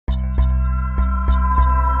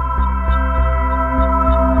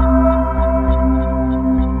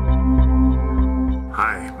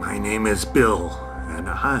is Bill, and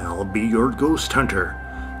I'll be your ghost hunter.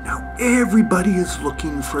 Now everybody is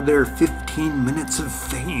looking for their 15 minutes of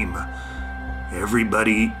fame.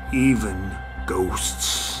 Everybody, even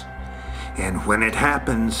ghosts. And when it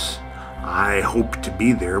happens, I hope to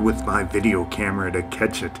be there with my video camera to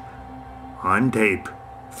catch it on tape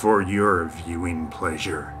for your viewing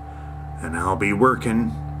pleasure. And I'll be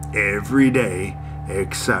working every day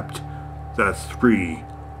except the 3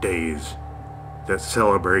 days that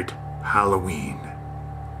celebrate Halloween.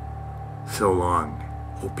 So long.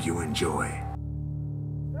 Hope you enjoy.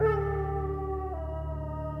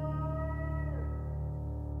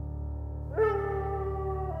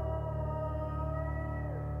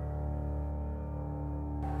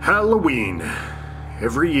 Halloween.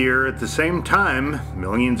 Every year at the same time,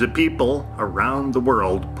 millions of people around the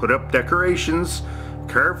world put up decorations,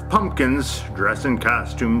 carve pumpkins, dress in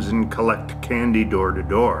costumes, and collect candy door to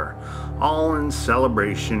door, all in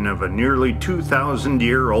celebration of a nearly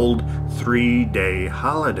 2,000-year-old 3-day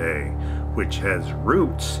holiday, which has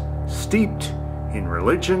roots steeped in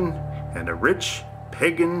religion and a rich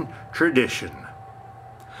pagan tradition.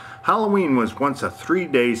 Halloween was once a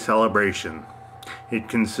 3-day celebration. It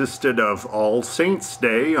consisted of All Saints'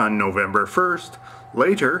 Day on November 1st.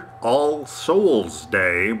 Later, All Souls'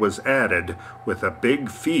 Day was added with a big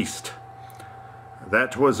feast.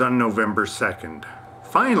 That was on November 2nd.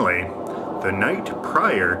 Finally, the night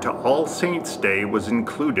prior to All Saints' Day was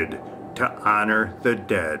included to honor the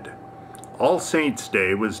dead. All Saints'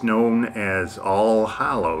 Day was known as All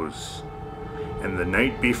Hallows, and the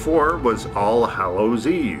night before was All Hallows'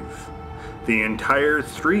 Eve. The entire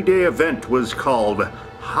 3-day event was called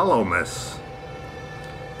Hallowmas.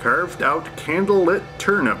 Carved out candlelit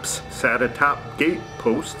turnips sat atop gate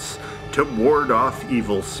posts to ward off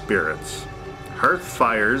evil spirits. Hearth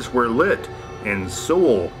fires were lit and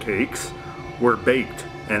soul cakes were baked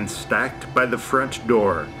and stacked by the front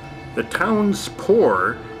door. The town's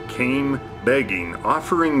poor came begging,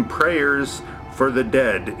 offering prayers for the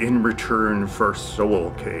dead in return for soul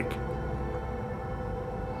cake.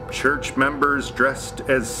 Church members dressed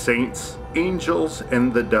as saints, angels,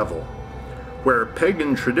 and the devil, where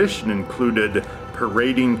pagan tradition included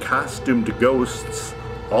parading costumed ghosts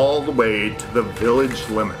all the way to the village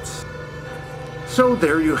limits. So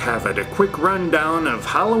there you have it, a quick rundown of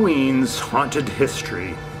Halloween's haunted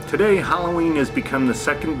history. Today, Halloween has become the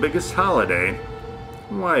second biggest holiday.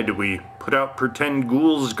 Why do we put out pretend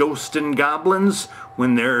ghouls, ghosts, and goblins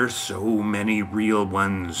when there are so many real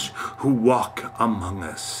ones who walk among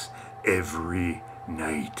us every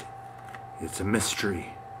night? It's a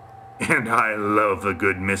mystery. And I love a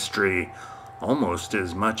good mystery, almost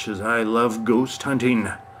as much as I love ghost hunting.